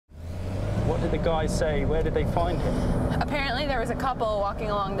What did the guys say? Where did they find him? Apparently there was a couple walking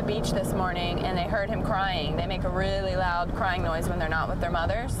along the beach this morning and they heard him crying. They make a really loud crying noise when they're not with their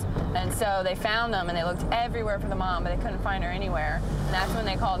mothers. And so they found him and they looked everywhere for the mom, but they couldn't find her anywhere. And that's when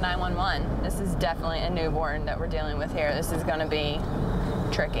they called 911. This is definitely a newborn that we're dealing with here. This is gonna be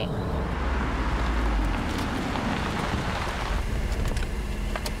tricky.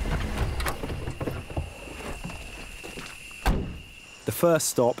 The first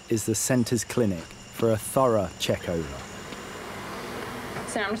stop is the centre's clinic for a thorough check-over.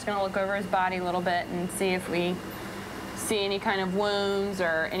 So I'm just going to look over his body a little bit and see if we see any kind of wounds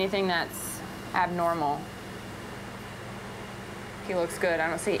or anything that's abnormal. He looks good. I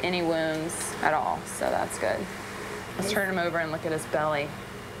don't see any wounds at all, so that's good. Let's turn him over and look at his belly.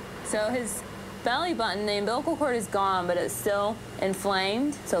 So his belly button, the umbilical cord is gone, but it's still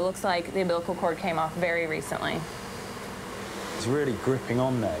inflamed, so it looks like the umbilical cord came off very recently. He's really gripping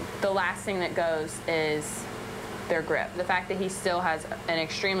on there. The last thing that goes is their grip. The fact that he still has an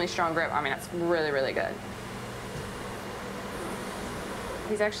extremely strong grip, I mean, that's really, really good.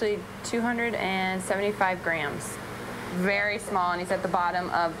 He's actually 275 grams. Very small, and he's at the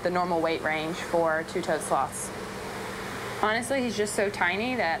bottom of the normal weight range for two-toed sloths. Honestly, he's just so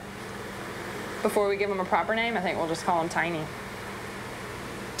tiny that before we give him a proper name, I think we'll just call him Tiny.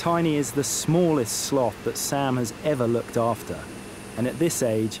 Tiny is the smallest sloth that Sam has ever looked after. And at this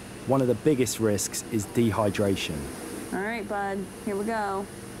age, one of the biggest risks is dehydration. All right, bud, here we go.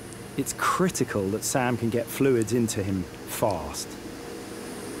 It's critical that Sam can get fluids into him fast.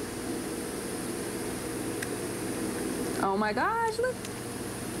 Oh my gosh, look.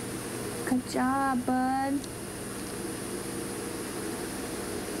 Good job, bud.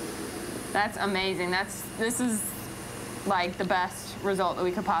 That's amazing. This is like the best result that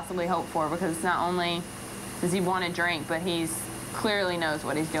we could possibly hope for, because not only does he want to drink, but he's clearly knows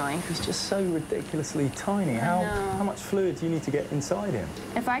what he's doing. He's just so ridiculously tiny. How much fluid do you need to get inside him?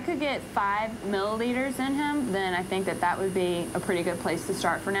 If I could get 5 milliliters in him, then I think that would be a pretty good place to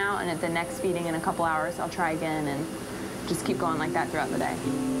start for now. And at the next feeding in a couple hours, I'll try again and just keep going like that throughout the day.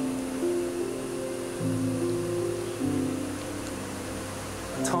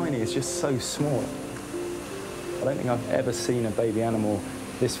 Tiny is just so small. I don't think I've ever seen a baby animal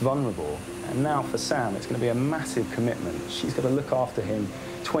this vulnerable. And now for Sam, it's going to be a massive commitment. She's got to look after him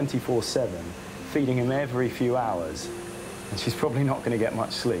 24/7, feeding him every few hours, and she's probably not going to get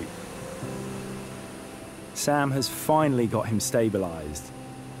much sleep. Sam has finally got him stabilised.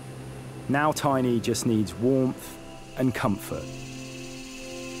 Now Tiny just needs warmth and comfort.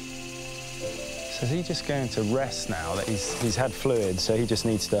 So is he just going to rest now that he's had fluid, so he just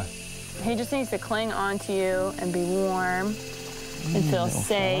needs to... He just needs to cling onto you and be warm and feel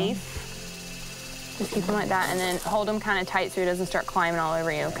safe. Just keep him like that, and then hold him kind of tight so he doesn't start climbing all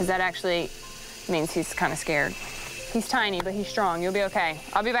over you, because that actually means he's kind of scared. He's tiny, but he's strong. You'll be okay.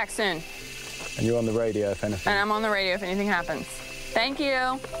 I'll be back soon. And you're on the radio if anything. And I'm on the radio if anything happens. Thank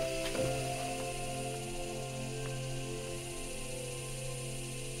you.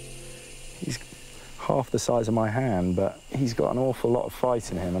 He's half the size of my hand, but he's got an awful lot of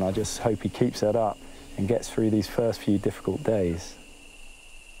fight in him, and I just hope he keeps that up and gets through these first few difficult days.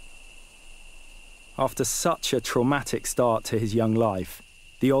 After such a traumatic start to his young life,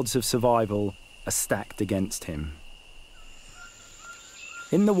 the odds of survival are stacked against him.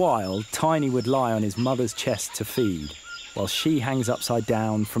 In the wild, Tiny would lie on his mother's chest to feed, while she hangs upside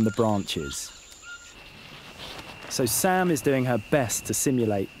down from the branches. So Sam is doing her best to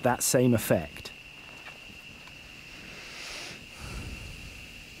simulate that same effect.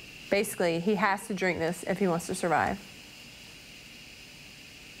 Basically, he has to drink this if he wants to survive.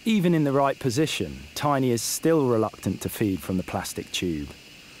 Even in the right position, Tiny is still reluctant to feed from the plastic tube.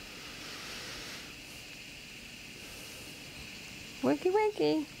 Wakey,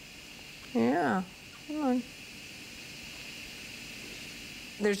 wakey. Yeah, come on.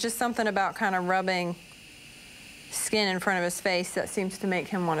 There's just something about kind of rubbing skin in front of his face that seems to make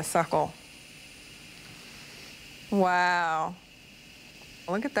him want to suckle. Wow.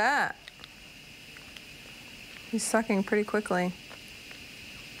 Look at that. He's sucking pretty quickly.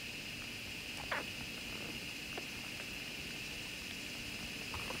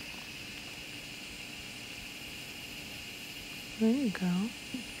 There you go.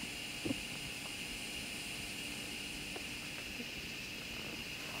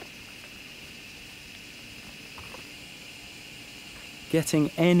 Getting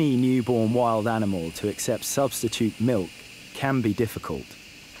any newborn wild animal to accept substitute milk can be difficult.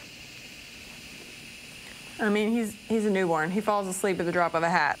 I mean, he's a newborn. He falls asleep at the drop of a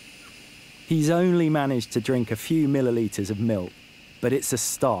hat. He's only managed to drink a few millilitres of milk, but it's a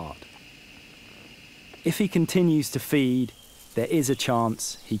start. If he continues to feed, there is a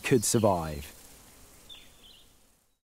chance he could survive.